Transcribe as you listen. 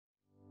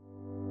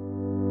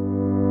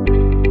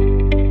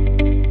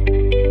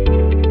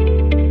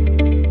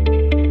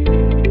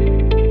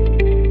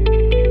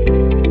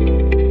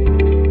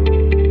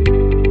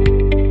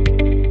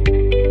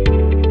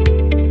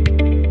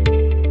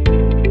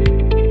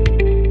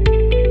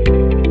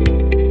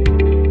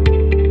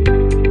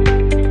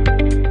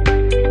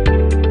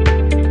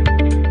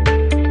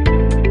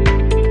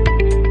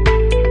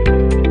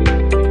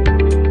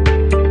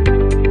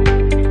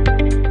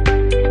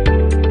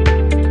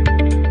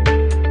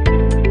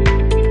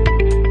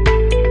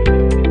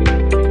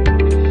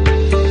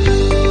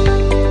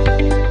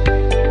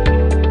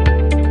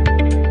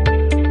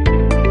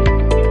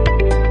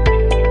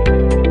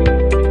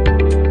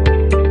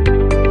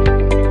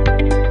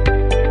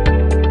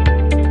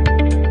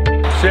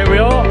So here we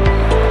are,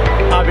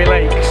 Abbey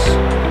Lakes.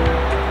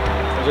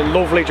 It was a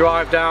lovely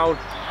drive down,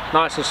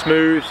 nice and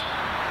smooth.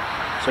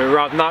 So we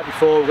arrived the night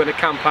before, we're going to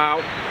camp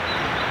out.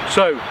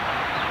 So,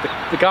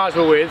 the guys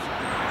we're with,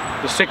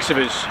 there's 6 of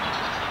us.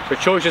 So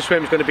choice of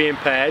swim is going to be in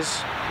pairs,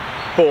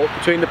 but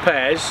between the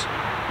pairs,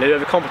 there's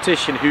a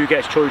competition who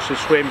gets choice of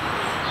swim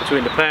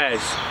between the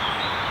pairs.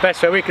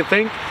 Best way we can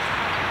think,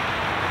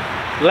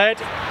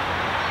 lead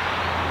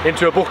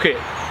into a bucket.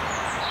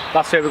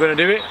 That's how we're going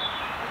to do it.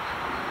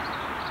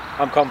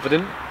 I'm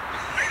confident.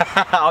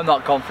 I'm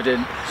not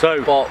confident,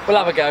 so but we'll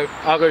have a go.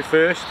 I'll go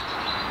first,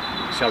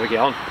 see how we get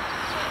on.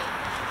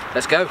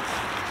 Let's go.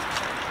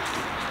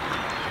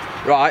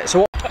 Right,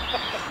 so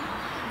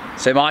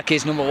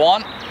Mikey's number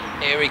 1.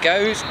 Here he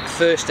goes,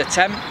 first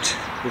attempt.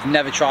 We've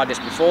never tried this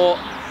before.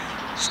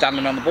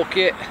 Standing on the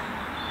bucket.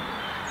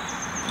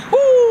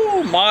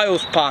 Woo!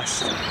 Miles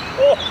past.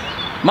 Oh.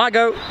 My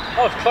go.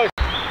 Oh, it's close.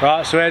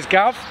 Right, so here's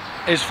Gav,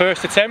 his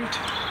first attempt.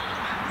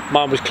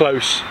 Mine was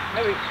close.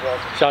 No, it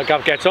wasn't. Shall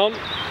Gav get on?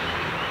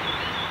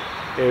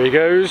 Here he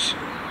goes.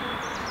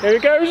 Here he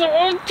goes.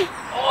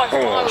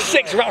 Oh,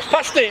 6 wraps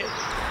past it.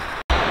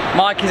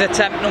 Mikey's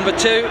attempt number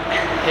 2.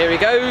 Here he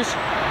goes.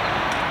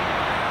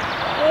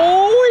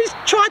 Oh, he's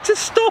tried to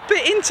stop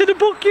it into the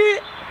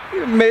bucket. He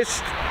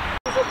missed.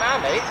 What's up now,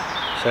 mate?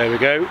 So here we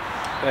go.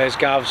 There's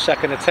Gav's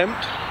second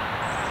attempt.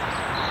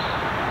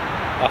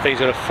 I think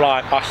he's going to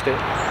fly past it.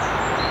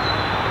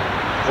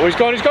 Oh, he's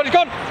gone, he's gone, he's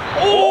gone!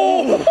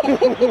 Oh!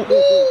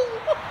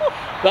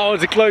 That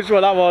was a close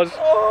one, that was.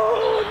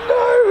 Oh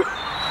no!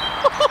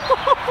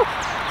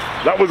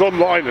 That was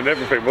online and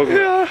everything, wasn't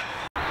it? Yeah.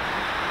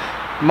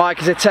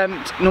 Mike's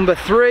attempt number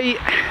 3.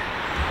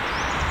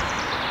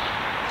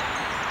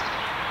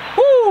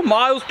 Ooh,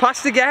 Miles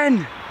passed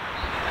again.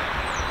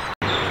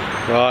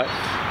 Right,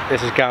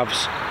 this is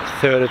Gav's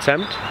third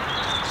attempt.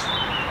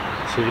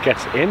 See if he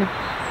gets it in.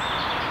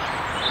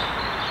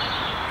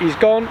 He's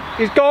gone,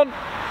 he's gone.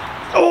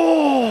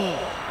 Oh!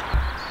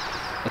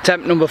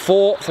 Attempt number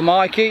 4 for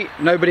Mikey.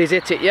 Nobody's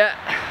hit it yet.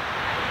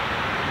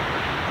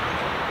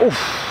 Oof.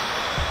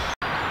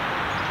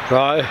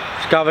 Right,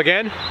 it's Gav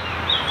again.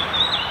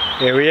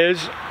 Here he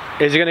is.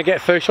 Is he going to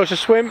get first choice of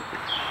swim?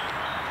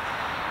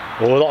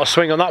 Oh, a lot of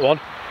swing on that one.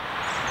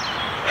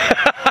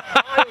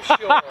 Miles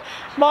short.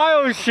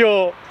 Miles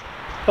short.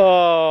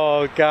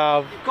 Oh,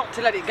 Gav. You've got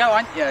to let it go,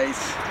 haven't you?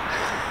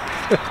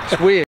 It's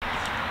weird.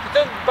 It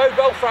doesn't bode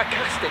well for our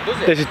casting,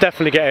 does it? This is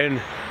definitely getting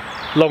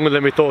longer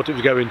than we thought it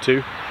was going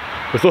to.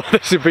 We thought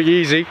this would be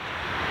easy.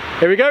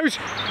 Here he goes.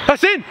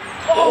 That's in.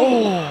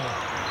 Oh!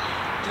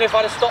 Do you know if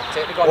I'd have stopped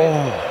it, they'd got it.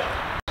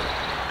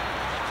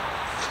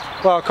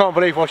 Well, I can't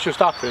believe what's just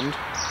happened.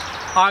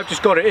 I've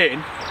just got it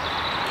in.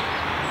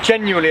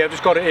 Genuinely, I've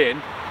just got it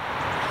in.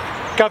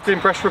 Gav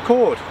didn't press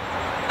record.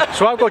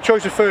 So I've got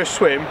choice of first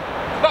swim.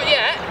 Not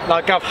yet.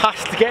 Now Gav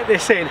has to get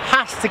this in.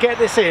 Has to get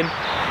this in.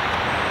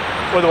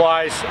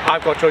 Otherwise,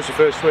 I've got choice of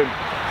first swim.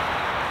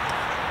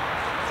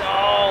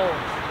 Oh.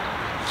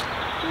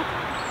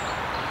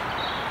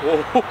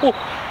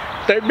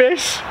 Don't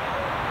miss.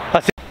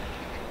 That's it.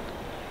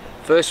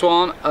 First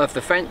one of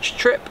the French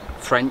trip.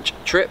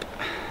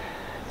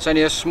 It's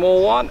only a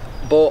small one,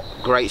 but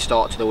great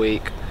start to the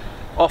week.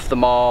 Off the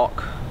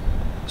mark,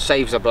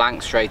 saves a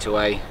blank straight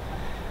away.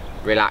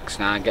 Relax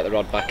now and get the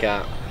rod back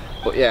out.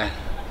 But yeah,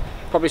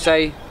 probably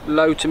say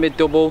low to mid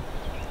double.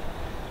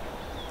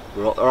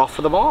 We're off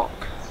for the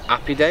mark.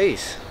 Happy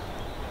days.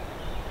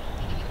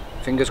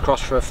 Fingers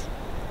crossed for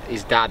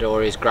his dad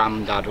or his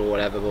granddad or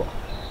whatever, but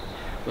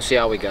we'll see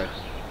how we go.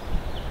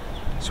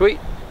 Sweet.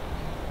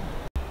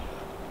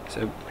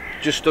 So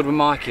just stood with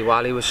Mikey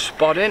while he was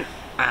spodding,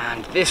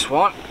 and this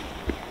one,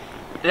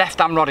 left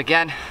hand rod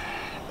again,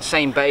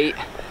 same bait,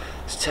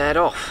 it's teared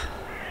off.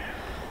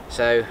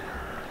 So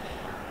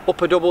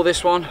upper double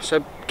this one,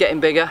 so getting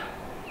bigger,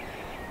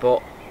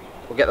 but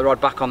we'll get the rod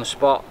back on the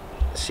spot,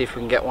 see if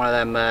we can get one of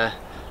them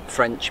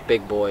French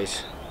big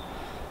boys.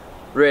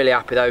 Really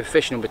happy though,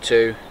 fish number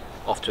 2,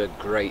 off to a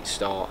great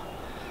start.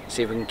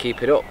 See if we can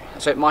keep it up.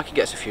 Let's hope Mikey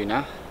gets a few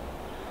now.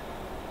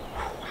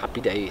 Happy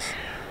days.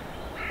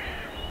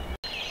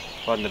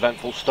 Had an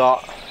eventful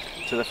start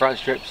to the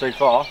French trip so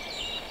far.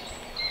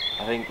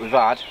 I think we've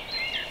had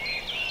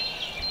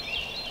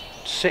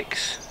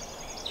six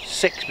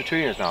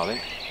between us now, I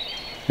think.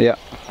 Yeah.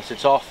 And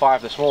since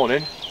 5:30 this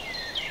morning,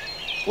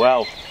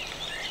 well,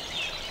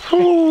 it's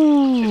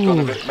gone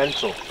a bit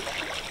mental.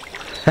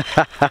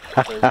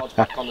 So rod's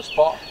back on the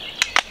spot.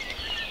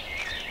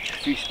 A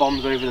few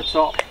spawns over the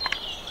top.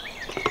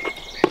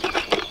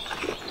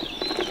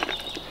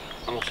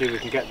 And we'll see if we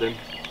can get them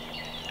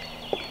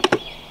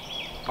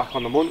back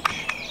on the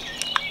munch.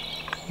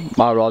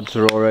 My rods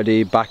are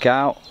already back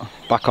out,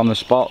 back on the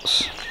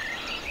spots.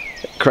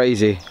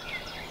 Crazy.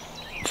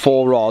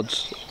 4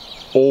 rods,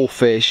 all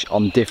fish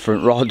on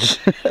different rods.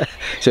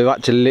 So we've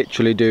had to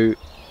literally do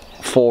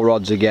 4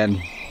 rods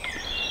again.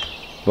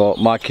 But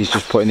Mikey's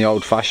just putting the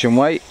old fashioned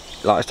weight.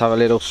 Likes to have a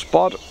little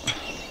spot.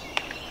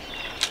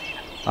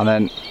 And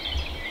then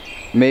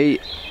me,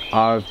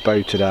 I've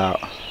boated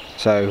out.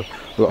 So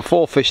we've got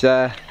 4 fish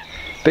there,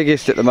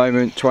 Biggest at the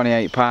moment,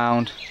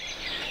 £28.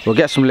 We'll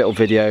get some little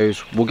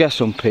videos, we'll get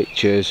some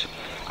pictures.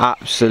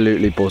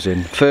 Absolutely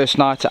buzzing. First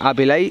night at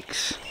Abbey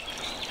Lakes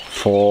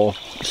for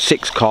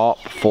 6 carp,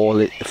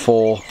 4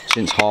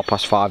 since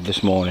 5:30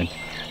 this morning.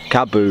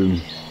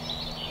 Kaboom.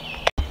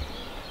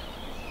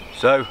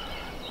 So,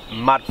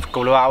 mad for a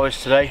couple of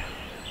hours today.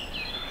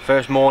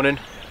 First morning,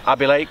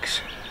 Abbey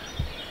Lakes.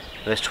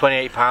 There's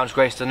 £28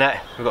 graced the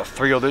net. We've got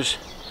 3 others.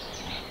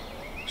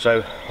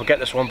 So we'll get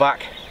this one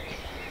back,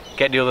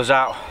 get the others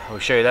out, and we'll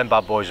show you them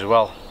bad boys as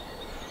well.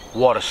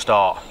 What a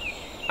start.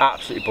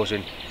 Absolutely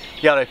buzzing.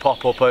 Yellow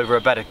pop-up over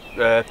a bed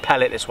of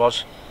pellet this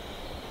was.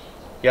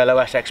 Yellow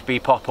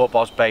SXB pop-up,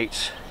 Oz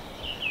baits.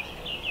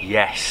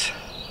 Yes.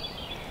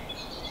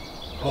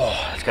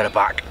 Oh, let's get it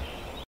back.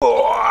 Oh.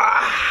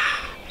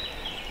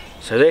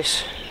 So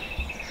this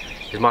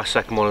is my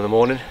second one in the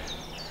morning.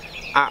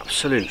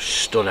 Absolute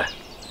stunner.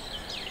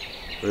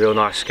 Real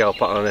nice scale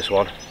pattern on this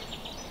one.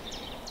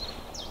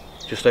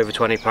 Just over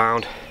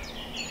 £20.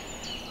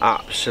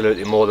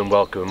 Absolutely more than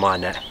welcome in my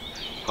net.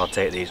 I'll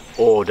take these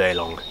all day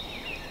long.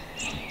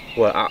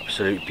 What an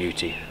absolute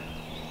beauty.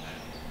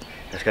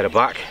 Let's get it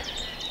back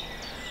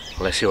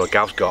and let's see what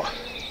Gav's got.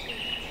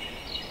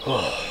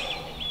 Oh,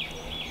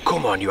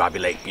 come on, you Abbey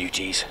Lake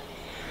beauties.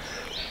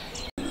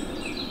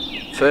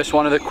 First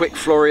one of the quick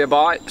flurry of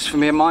bites for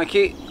me and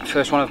Mikey.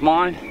 First one of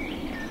mine.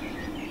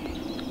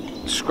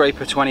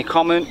 Scraper 20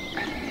 common.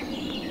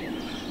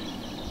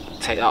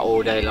 Take that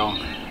all day long.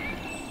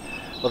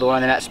 Other one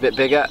in the net's a bit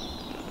bigger.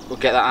 We'll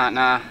get that out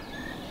now.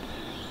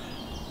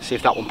 See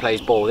if that one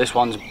plays ball. This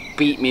one's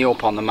beat me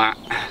up on the mat,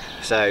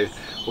 so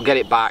we'll get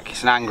it back.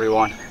 It's an angry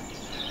one.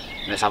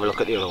 Let's have a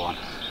look at the other one.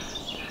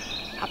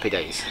 Happy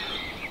days.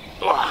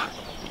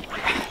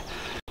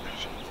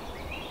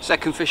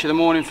 Second fish of the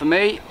morning for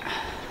me.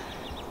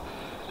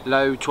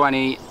 Low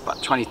 20,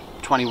 about 20,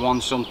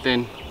 21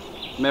 something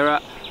mirror.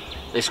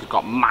 This has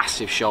got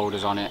massive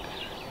shoulders on it.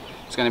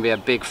 It's going to be a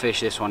big fish,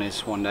 this one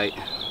is, one day.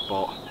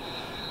 But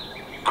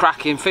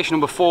cracking. Fish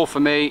number 4 for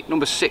me,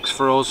 number 6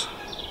 for us.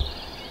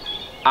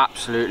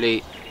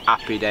 Absolutely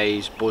happy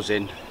days,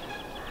 buzzing.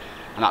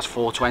 And that's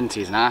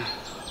 420s now.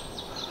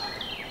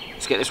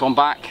 Let's get this one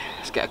back.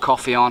 Let's get a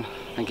coffee on.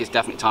 I think it's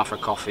definitely time for a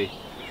coffee.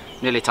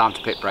 Nearly time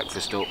to pick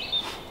breakfast up.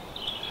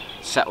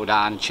 Settle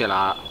down and chill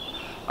out.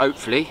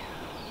 Hopefully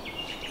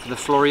for the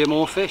flurry of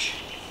more fish.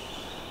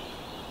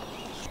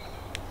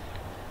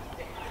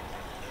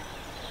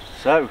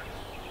 So,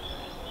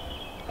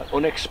 an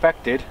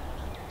unexpected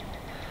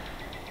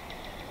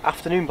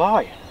afternoon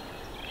bite.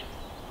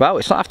 Well,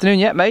 it's not afternoon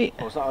yet, mate.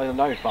 Well, it's not even,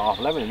 no, it's about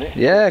 11:30, isn't it?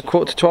 Yeah,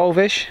 quarter to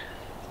 12ish.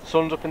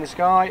 Sun's up in the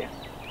sky.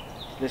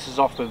 This is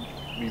off the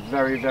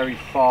very, very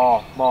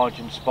far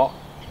margin spot.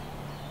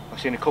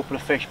 I've seen a couple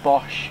of fish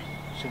bosh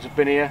since I've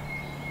been here.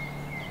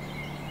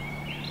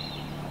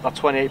 That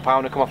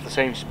 £28 come off the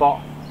same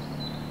spot.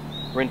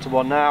 We're into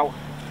one now,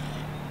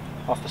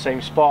 off the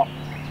same spot.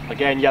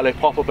 Again, yellow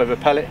pop-up over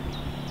pellet.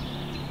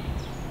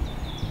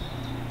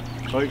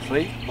 So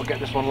hopefully we'll get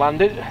this one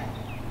landed. And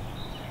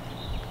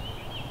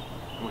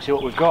we'll see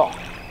what we've got.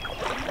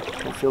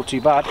 Don't feel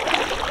too bad.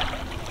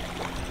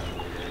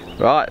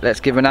 Right, let's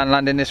give an hand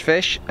landing this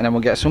fish and then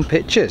we'll get some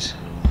pictures.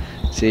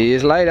 See you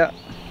later.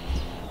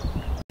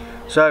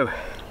 So,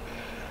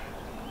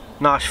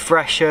 nice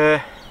fresh,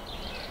 I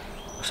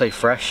say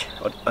fresh,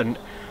 an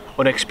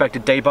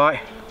unexpected day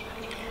bite.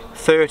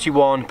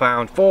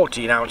 £31,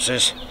 14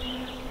 ounces.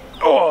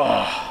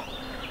 Oh,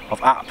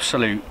 of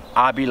absolute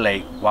Abbey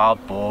Lake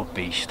wild boar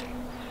beast.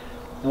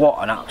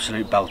 What an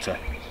absolute belter.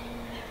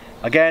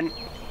 Again,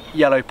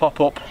 yellow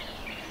pop up,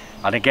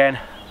 and again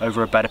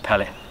over a bed of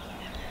pellet.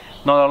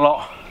 Not a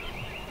lot,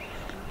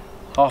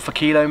 half a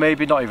kilo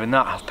maybe, not even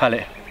that, of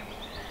pellet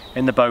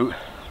in the boat.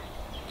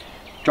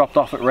 Dropped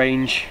off at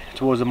range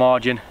towards the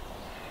margin.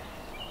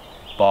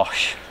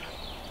 Bosh.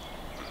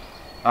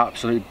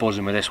 Absolute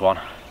buzzing with this one.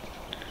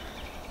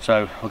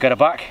 So we'll get her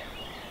back,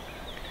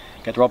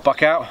 get the rod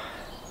back out,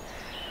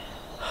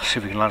 see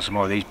if we can land some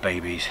more of these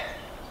babies.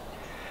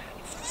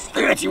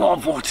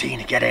 31.14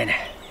 to get in.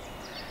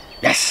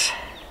 Yes.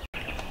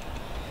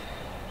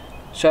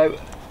 So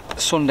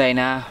Sunday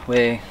now,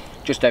 we're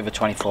just over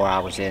 24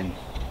 hours in.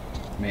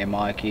 Me and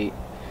Mikey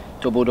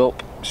doubled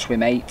up,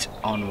 swim 8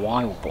 on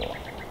Wildboar.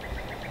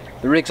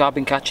 The rigs I've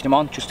been catching them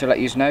on, just to let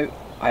you know,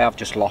 I have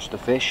just lost a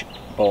fish,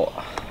 but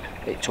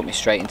it took me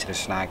straight into the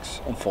snags.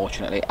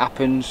 Unfortunately, it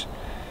happens.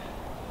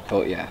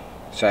 But yeah,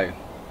 so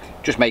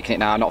just making it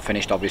now, not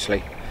finished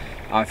obviously.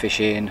 I'm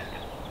fishing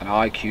an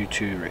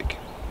IQ2 rig.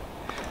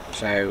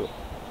 So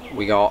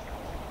we got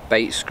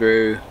bait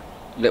screw,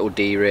 little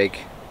D rig,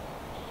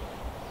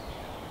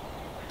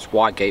 it's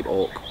wide gape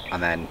hook,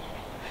 and then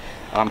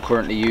I'm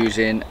currently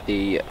using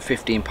the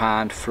 £15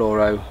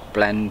 fluoro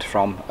blend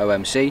from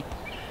OMC.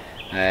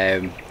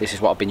 This is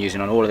what I've been using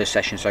on all of this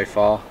session so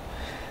far.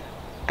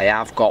 I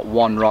have got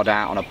one rod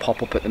out on a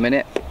pop-up at the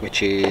minute,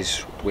 which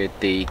is with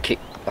the kick,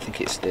 I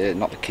think it's the,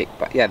 not the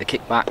kickback, yeah, the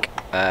kickback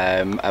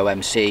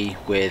OMC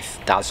with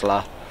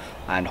Dazzler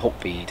and hook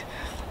bead.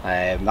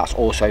 That's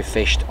also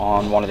fished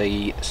on one of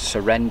the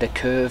Surrender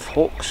Curve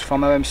hooks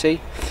from OMC.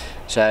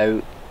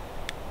 So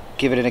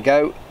give it a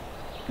go.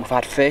 We've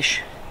had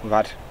fish, we've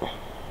had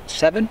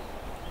 7,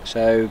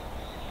 so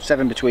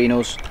 7 between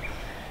us,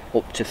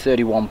 up to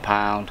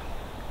 £31.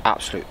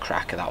 Absolute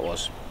cracker that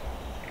was.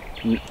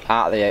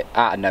 Out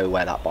of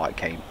nowhere that bite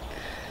came.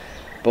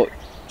 But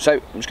so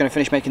I'm just going to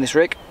finish making this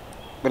rig.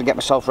 I'm going to get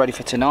myself ready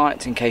for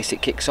tonight in case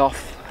it kicks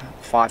off.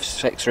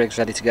 5-6 rigs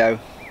ready to go,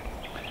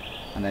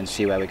 and then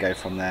see where we go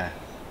from there.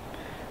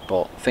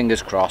 But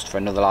fingers crossed for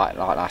another light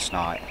like last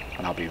night,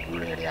 and I'll be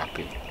really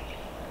happy.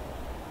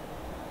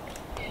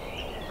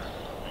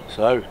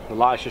 So the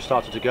lights just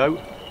started to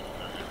go.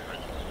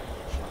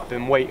 I've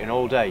been waiting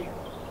all day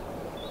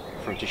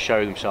for them to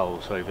show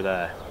themselves over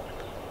there.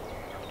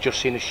 Just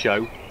seen a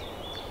show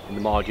in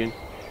the margin.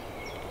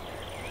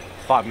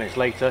 5 minutes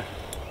later,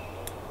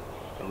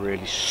 a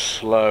really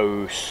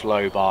slow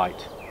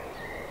bite.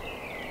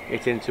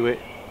 Hit into it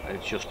and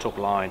it just took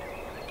line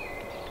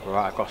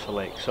right across the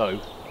lake. So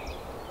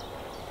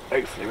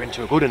hopefully we're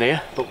into a good one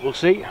here, but we'll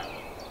see.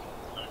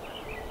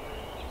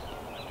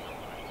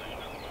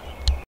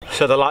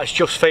 So the light's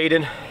just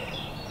fading.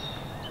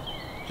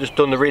 Just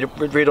done the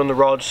read on the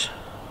rods.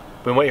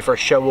 Been waiting for a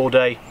show all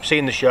day.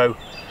 Seen the show.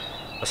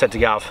 I said to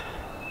Gav,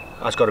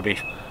 that's got to be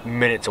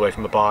minutes away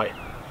from a bite.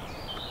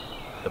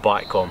 The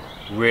bite come.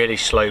 Really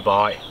slow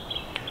bite.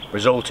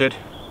 Resulted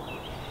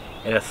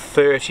in a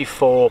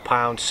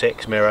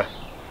 34.6 mirror.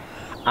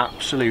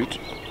 Absolute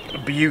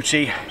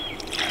beauty.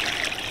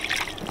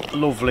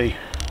 Lovely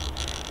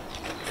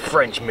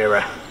French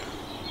mirror.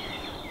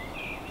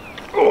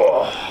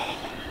 Oh,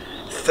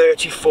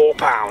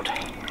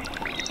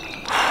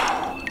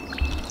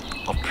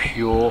 £34 of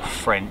pure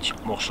French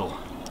muscle.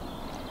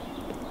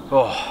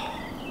 Oh,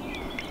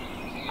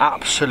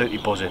 absolutely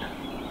buzzing.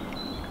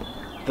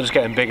 They're just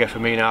getting bigger for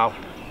me now.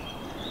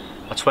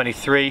 A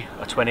 23,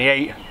 a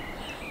 28,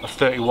 a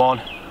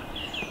 31,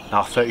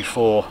 now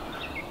 34.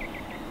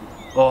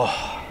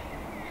 Oh,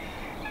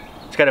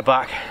 let's get it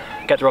back,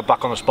 get the rod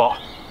back on the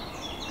spot,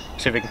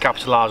 see if we can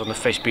capitalise on the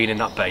fish being in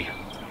that bay.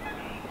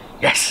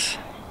 Yes!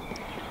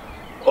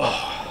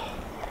 Oh.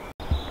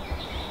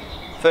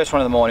 First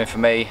one of the morning for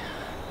me,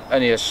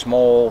 only a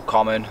small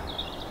common,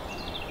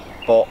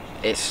 but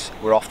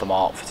we're off the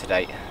mark for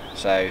today.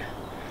 So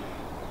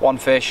one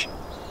fish,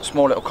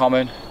 small little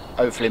common,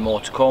 hopefully more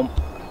to come.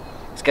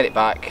 Let's get it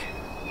back,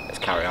 let's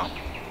carry on.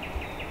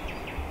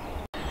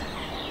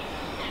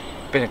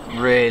 Been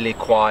really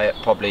quiet,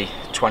 probably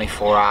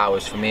 24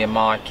 hours for me and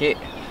Mikey,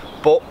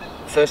 but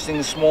first thing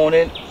this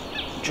morning,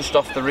 just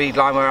off the reed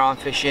line where I'm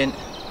fishing,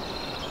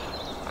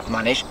 I've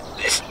managed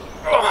this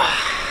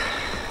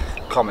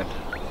common.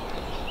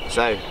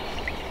 So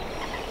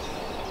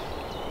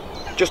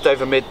just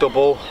over mid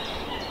double,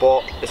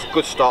 but it's a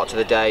good start to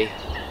the day.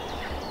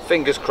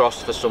 Fingers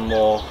crossed for some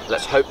more.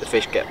 Let's hope the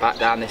fish get back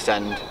down this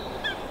end,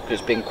 because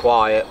it's been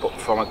quiet but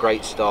from a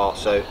great start.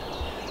 So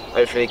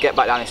hopefully get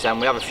back down this end,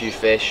 we have a few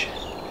fish.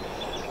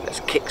 Let's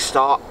kick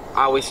start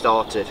how we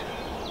started.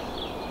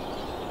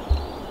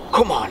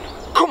 Come on,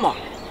 come on.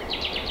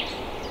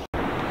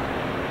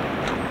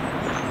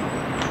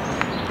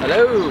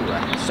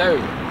 Hello. So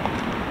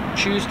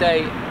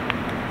Tuesday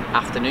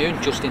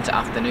afternoon, just into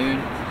afternoon,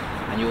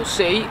 and you'll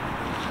see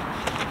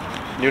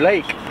New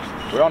lake.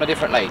 we're on a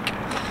different lake.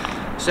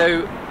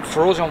 So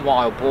for us on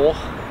Wildboar,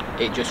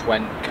 it just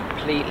went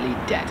completely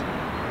dead.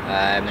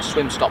 The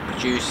swim stopped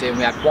producing.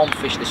 We had one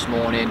fish this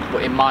morning,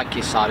 but in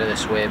Mikey's side of the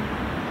swim,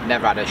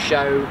 never had a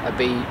show, a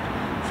beat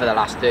for the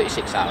last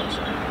 36 hours.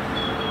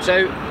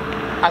 So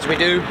as we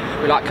do,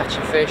 we like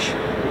catching fish.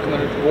 We come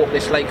and walk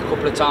this lake a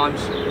couple of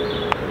times,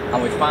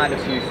 and we find a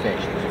few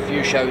fish. There's a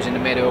few shows in the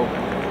middle,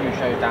 a few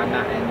shows down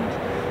that end,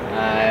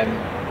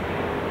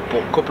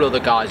 but a couple of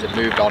other guys have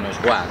moved on as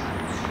well.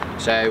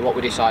 So what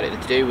we decided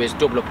to do is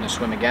double up in the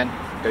swim again,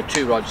 go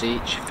 2 rods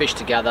each, fish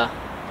together,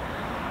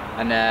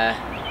 and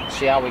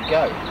see how we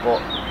go.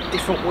 But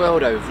different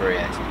world over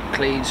here.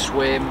 Clean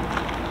swim,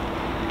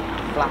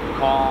 flat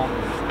calm,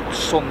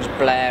 sun's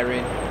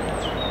blaring.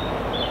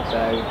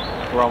 So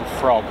We're on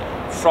Frog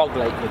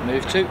Lake we've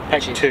moved to.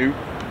 Peg 2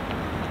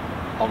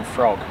 on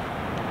Frog.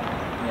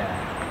 Yeah.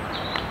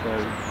 So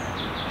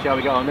see how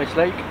we go on this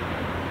lake.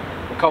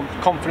 We're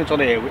confident on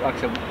here. Like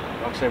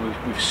I said,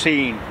 we've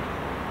seen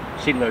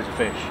loads of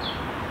fish.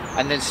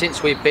 And then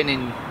since we've been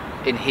in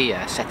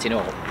here setting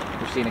up,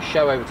 we've seen a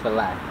show over to the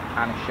left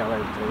and a show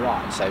over to the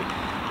right. So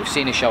we've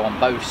seen a show on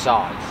both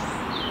sides,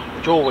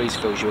 which always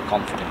fills you with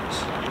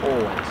confidence.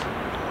 Always.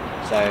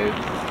 So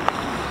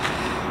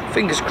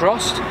fingers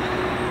crossed,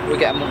 we'll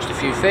get amongst a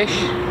few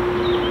fish.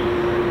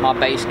 My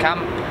base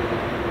camp,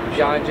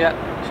 Giant Jet.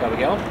 Shall we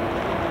go on?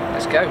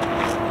 Let's go.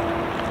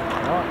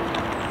 Alright.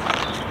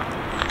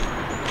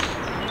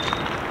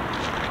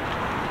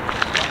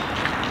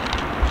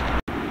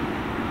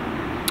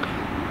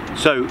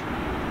 So, I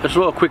just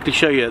want to quickly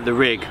show you the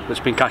rig that's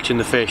been catching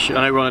the fish.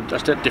 I know we're on a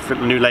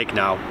different new lake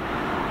now,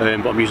 but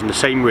I'm using the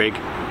same rig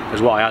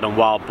as what I had on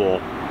Wildboar.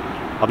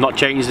 I've not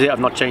changed it, I've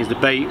not changed the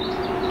bait.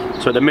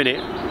 So at the minute,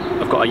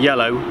 I've got a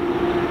yellow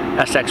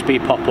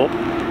SXP pop-up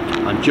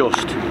and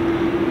just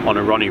on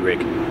a Ronnie rig.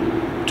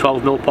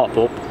 12mm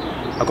pop-up.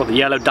 I've got the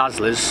yellow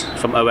Dazzlers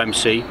from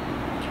OMC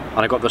and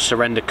I got the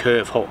Surrender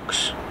curve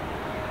hooks.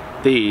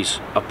 These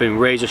have been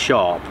razor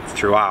sharp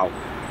throughout.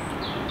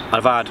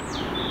 I've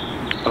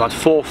had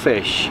 4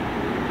 fish,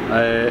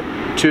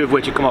 2 of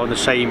which have come out on the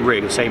same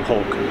rig, the same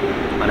hook,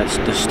 and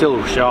they're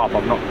still sharp.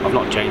 I've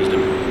not changed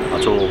them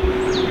at all.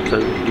 So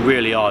they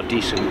really are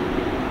decent.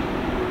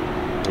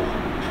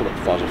 Full of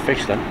flies of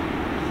fish then.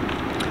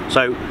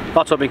 So that's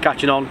what I've been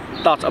catching on.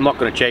 That I'm not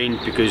going to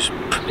change because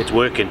it's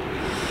working.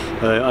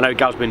 I know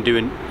Gav's been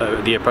doing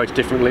the approach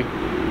differently.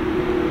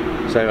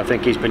 So I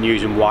think he's been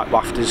using white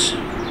wafters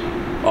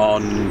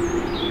on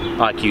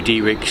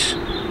IQD rigs.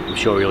 I'm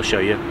sure he'll show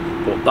you.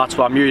 But that's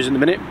what I'm using at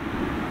the minute.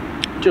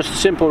 Just a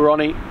simple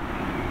Ronnie.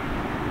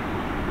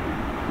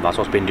 That's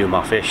what's been doing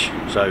my fish.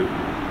 So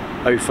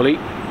hopefully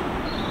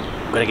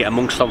I'm going to get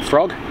amongst some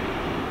frog.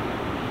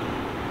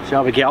 See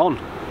how we get on.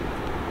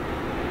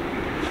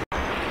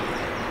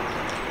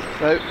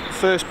 So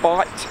first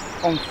bite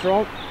on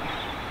frog.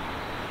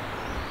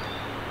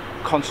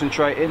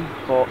 Concentrating,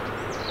 but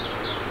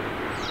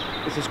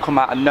this has come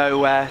out of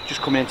nowhere,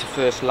 just coming into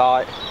first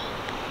light.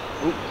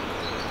 Ooh.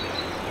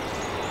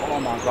 Oh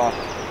my god.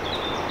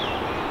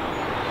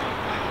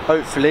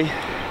 Hopefully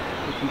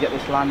we can get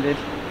this landed.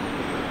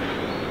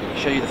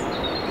 Show you the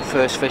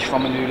first fish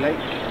from a new lake.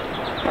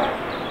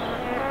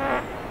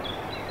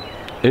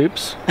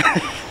 Oops.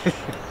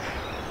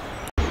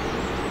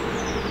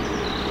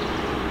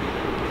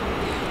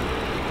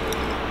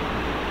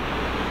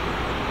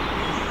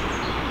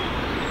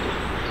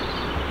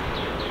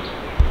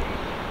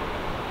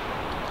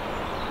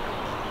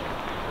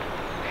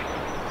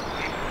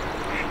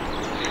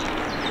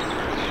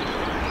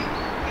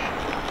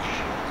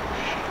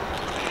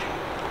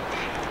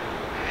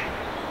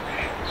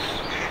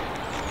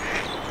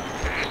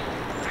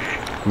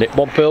 Nip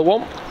one, pearl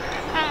one.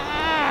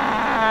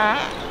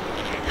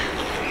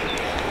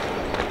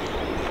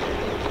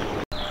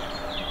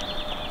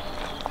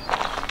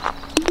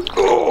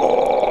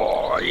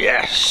 Oh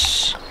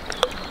yes,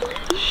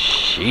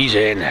 she's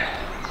in.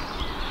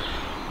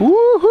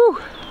 Woohoo!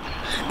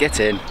 Get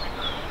in.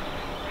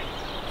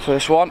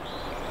 First one.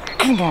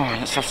 Come on,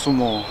 let's have some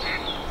more.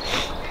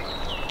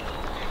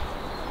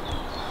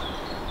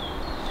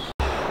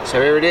 So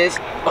here it is.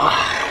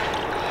 Oh.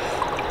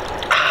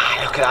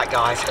 Look at that,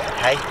 guys.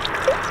 Hey.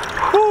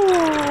 Woo.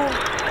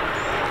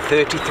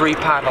 33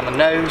 pound on the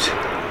nose.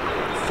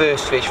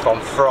 First fish from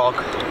frog.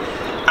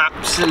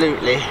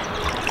 Absolutely.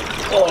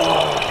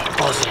 Oh,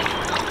 buzzing.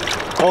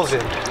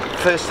 Buzzing.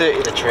 First 30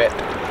 of the trip.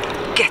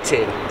 Get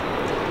in.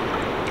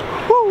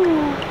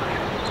 Woo.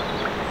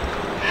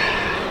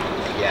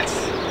 Yes.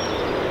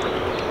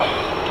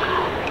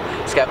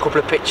 Let's get a couple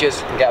of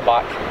pictures and get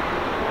back.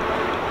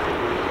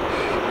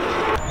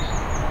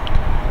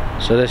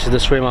 So this is the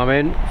swim I'm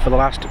in for the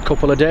last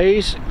couple of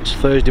days. It's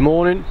Thursday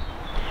morning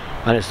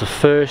and it's the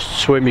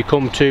first swim you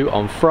come to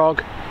on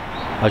frog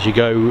as you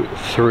go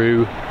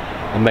through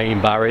the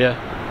main barrier.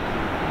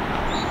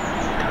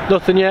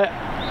 Nothing yet.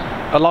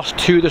 I lost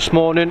 2 this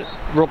morning,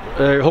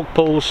 hook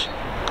pulls,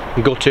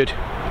 gutted.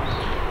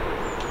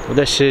 But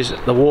this is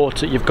the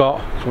water you've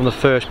got from the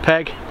first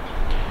peg.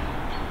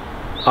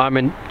 I've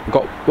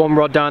got 1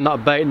 rod down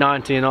that bait,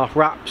 19.5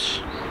 wraps,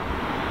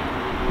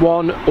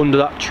 1 under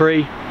that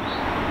tree,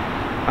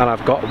 and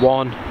I've got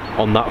 1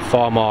 on that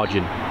far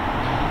margin.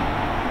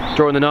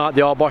 During the night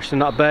they are boshing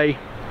that bay,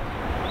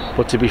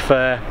 but to be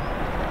fair,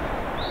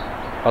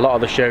 a lot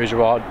of the shows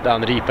are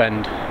down the deep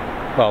end,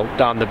 well,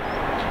 down the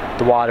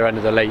wider end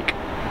of the lake.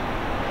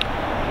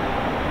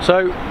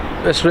 So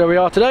this is where we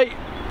are today.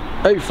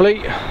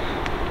 Hopefully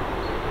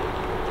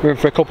we're in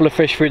for a couple of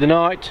fish through the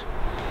night.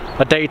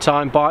 A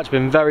daytime bite's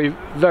been very,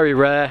 very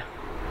rare.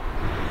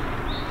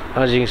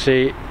 As you can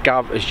see,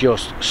 Gav is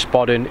just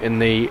spodding in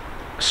the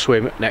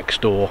swim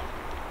next door.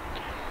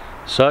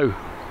 So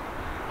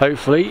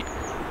hopefully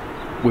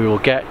we will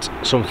get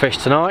some fish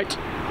tonight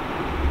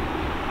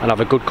and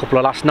have a good couple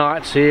of last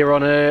nights here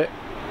on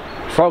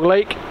Frog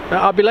Lake at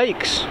Abbey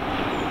Lakes.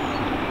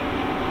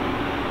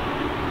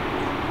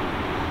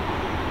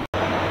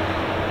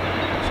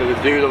 So we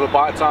do love a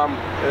bite time,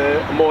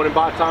 a morning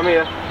bite time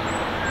here.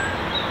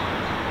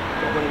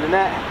 Got one in the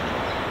net,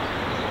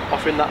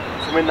 off in that,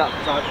 from in that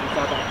side,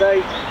 inside that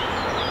bay.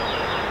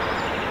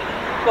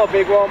 Not a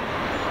big one.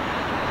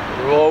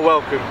 You're all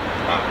welcome.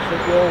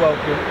 Absolutely all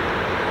welcome.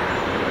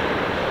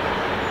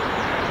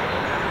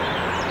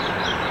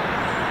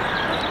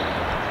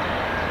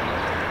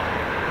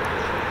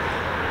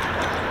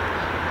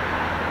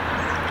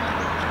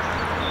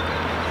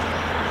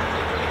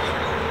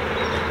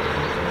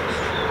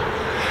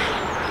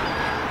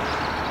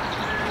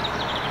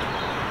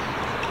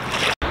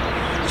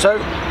 So,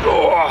 we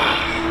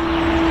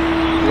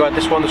had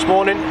this one this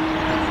morning.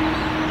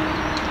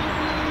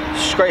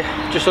 Straight,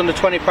 just under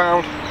 £20.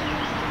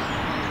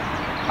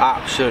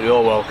 Absolutely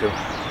all welcome.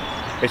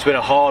 It's been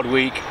a hard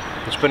week,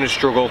 it's been a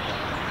struggle.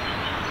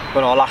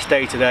 But our last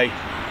day today,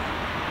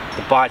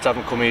 the bites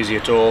haven't come easy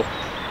at all.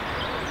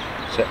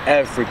 So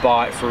every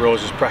bite for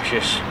us is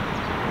precious.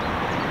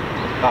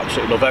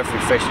 Absolutely love every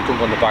fish that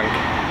comes on the bank.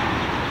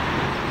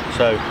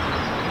 So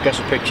get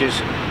some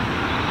pictures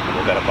and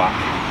we'll get her back.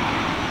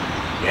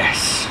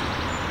 Yes.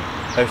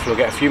 Hopefully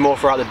we'll get a few more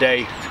throughout the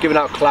day. It's giving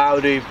out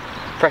cloudy,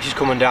 pressure's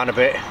coming down a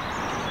bit.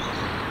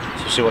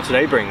 So we'll see what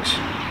today brings.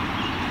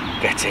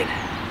 Get in.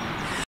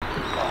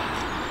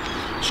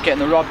 Just getting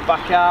the rod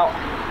back out.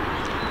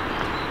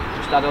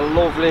 Just had a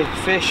lovely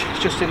fish, it's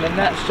just in the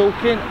net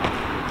soaking.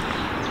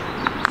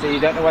 So you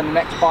don't know when the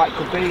next bite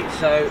could be,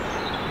 so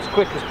as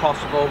quick as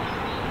possible,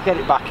 get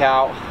it back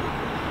out.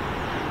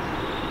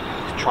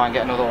 Let's try and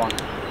get another one.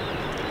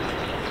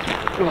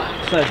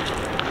 Right, so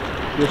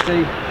you'll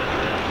see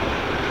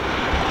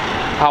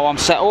how I'm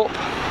set up.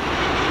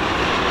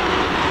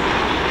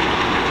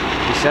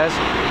 He says.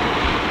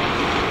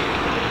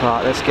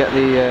 Right, let's get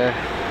the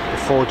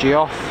 4G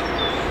off.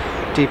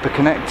 Deeper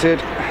connected.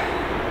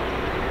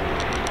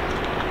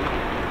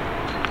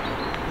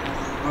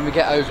 When we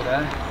get over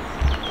there,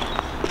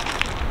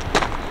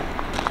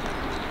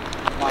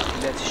 I might be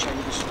there to show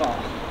you the spot.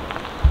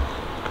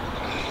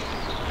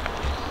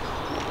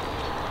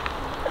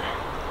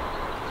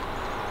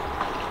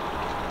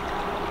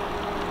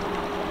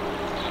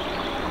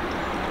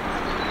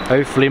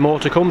 Hopefully more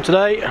to come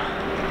today.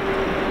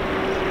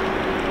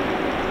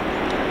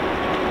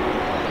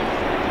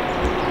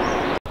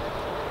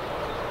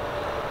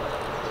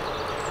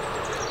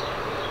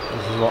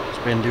 This is what's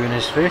been doing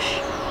his fish.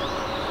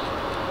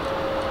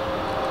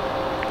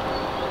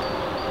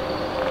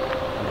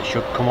 And it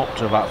should come up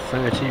to about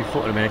 30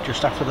 foot in a minute,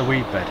 just after the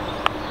weed bed.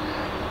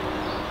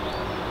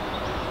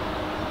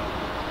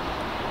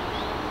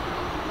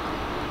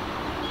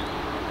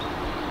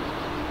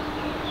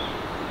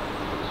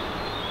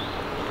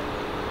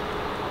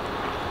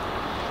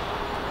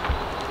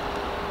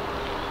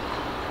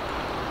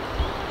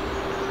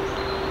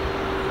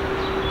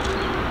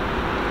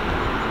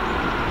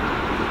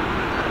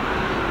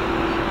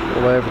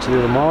 All the way over to the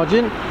other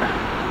margin.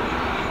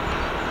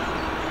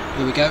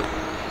 Here we go.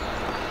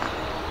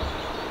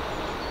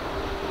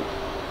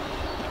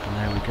 And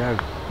there we go.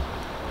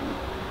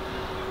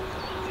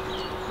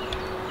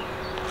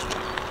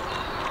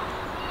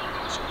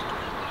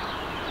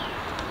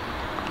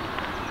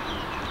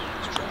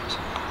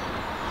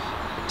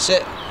 That's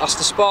it, that's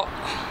the spot.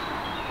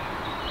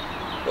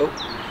 Oh.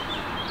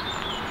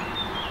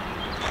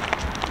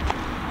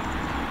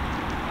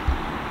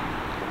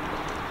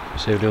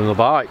 So we're doing the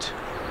bite.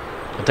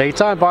 A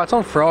daytime bite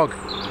on frog.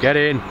 Get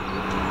in.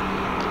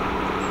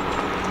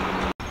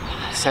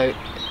 So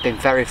it's been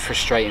very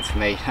frustrating for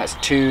me. That's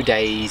 2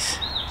 days,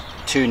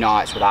 2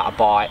 nights without a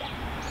bite.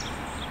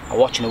 I'm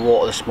watching the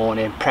water this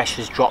morning.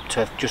 Pressure's dropped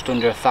to just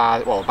under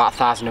 1,000, well, about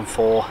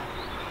 1,004.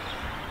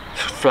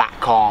 Flat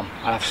calm.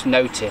 And I've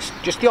noticed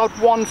just the odd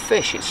one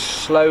fish. It's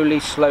slowly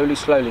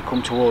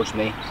come towards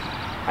me.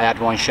 I had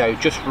one show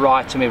just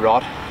right to my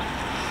rod,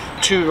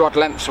 2 rod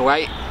lengths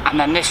away, and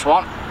then this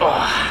one.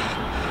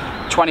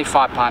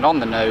 25 pound on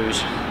the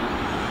nose,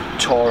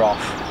 tore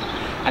off,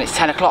 and it's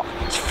 10 o'clock.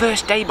 It's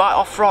first day bite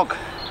off frog.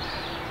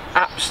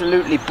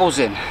 Absolutely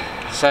buzzing.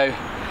 So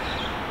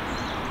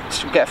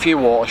let's get a few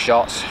water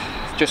shots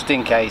just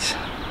in case.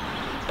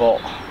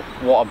 But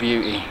what a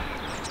beauty.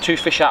 It's 2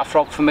 fish out of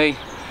frog for me.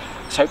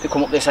 Let's hope they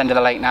come up this end of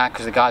the lake now,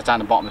 because the guys down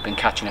the bottom have been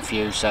catching a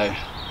few. So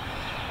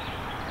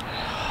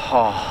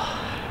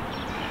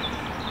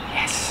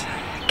yes,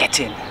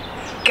 get in,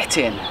 get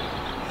in.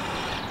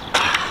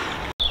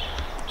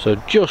 So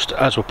just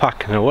as we're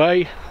packing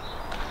away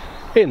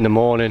in the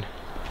morning,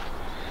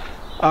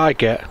 I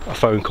get a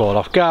phone call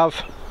off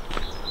Gav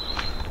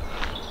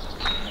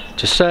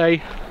to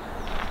say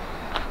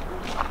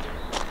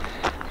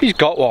he's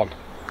got one.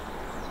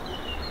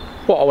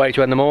 What a way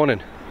to end the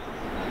morning.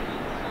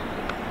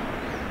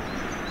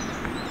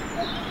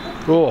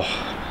 Oh,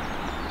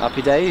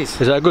 Happy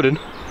days. is that a good one?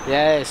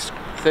 Yeah, it's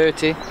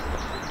 30.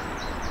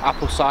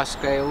 Apple size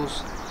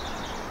scales.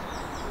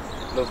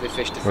 Lovely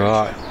fish to fish.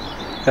 Right,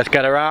 let's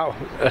get her out.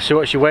 Let's see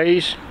what she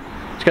weighs.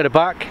 Let's get her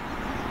back.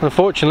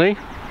 Unfortunately,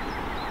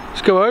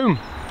 let's go home.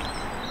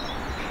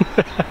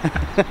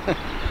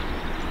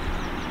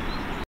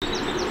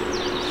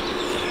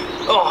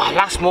 Oh,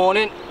 last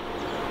morning,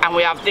 and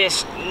we have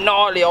this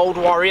gnarly old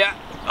warrior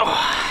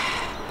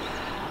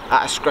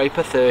at a scrape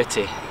of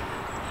 30.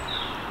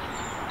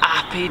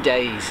 Happy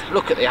days.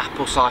 Look at the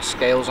apple size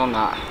scales on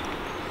that.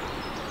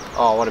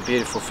 Oh, what a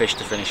beautiful fish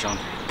to finish on.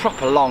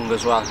 Proper long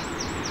as well.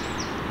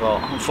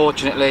 But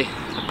unfortunately,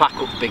 the pack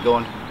up's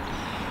begun.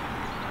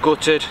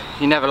 Gutted.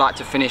 You never like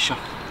to finish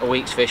a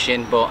week's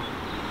fishing, but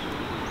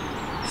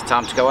it's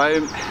time to go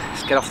home.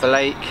 Let's get off the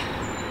lake.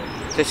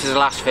 This is the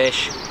last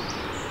fish.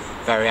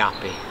 Very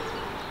happy.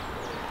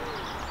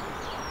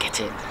 Get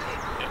in.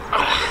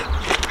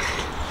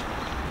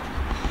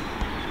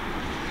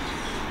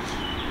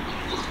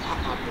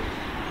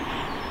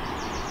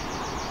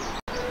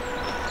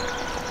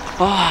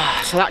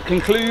 So that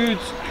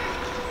concludes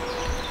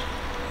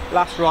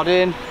last rod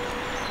in.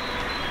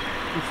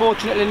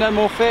 Unfortunately no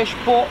more fish,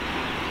 but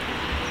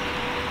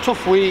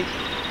tough week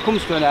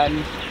comes to an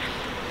end.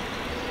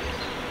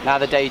 Now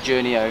the day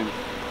journey home.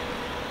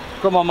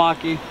 Come on,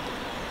 Mikey.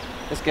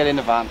 Let's get in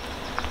the van.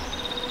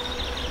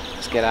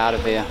 Let's get out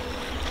of here.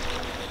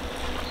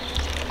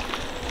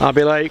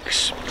 Abbey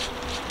Lakes,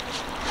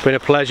 been a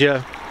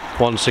pleasure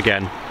once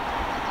again.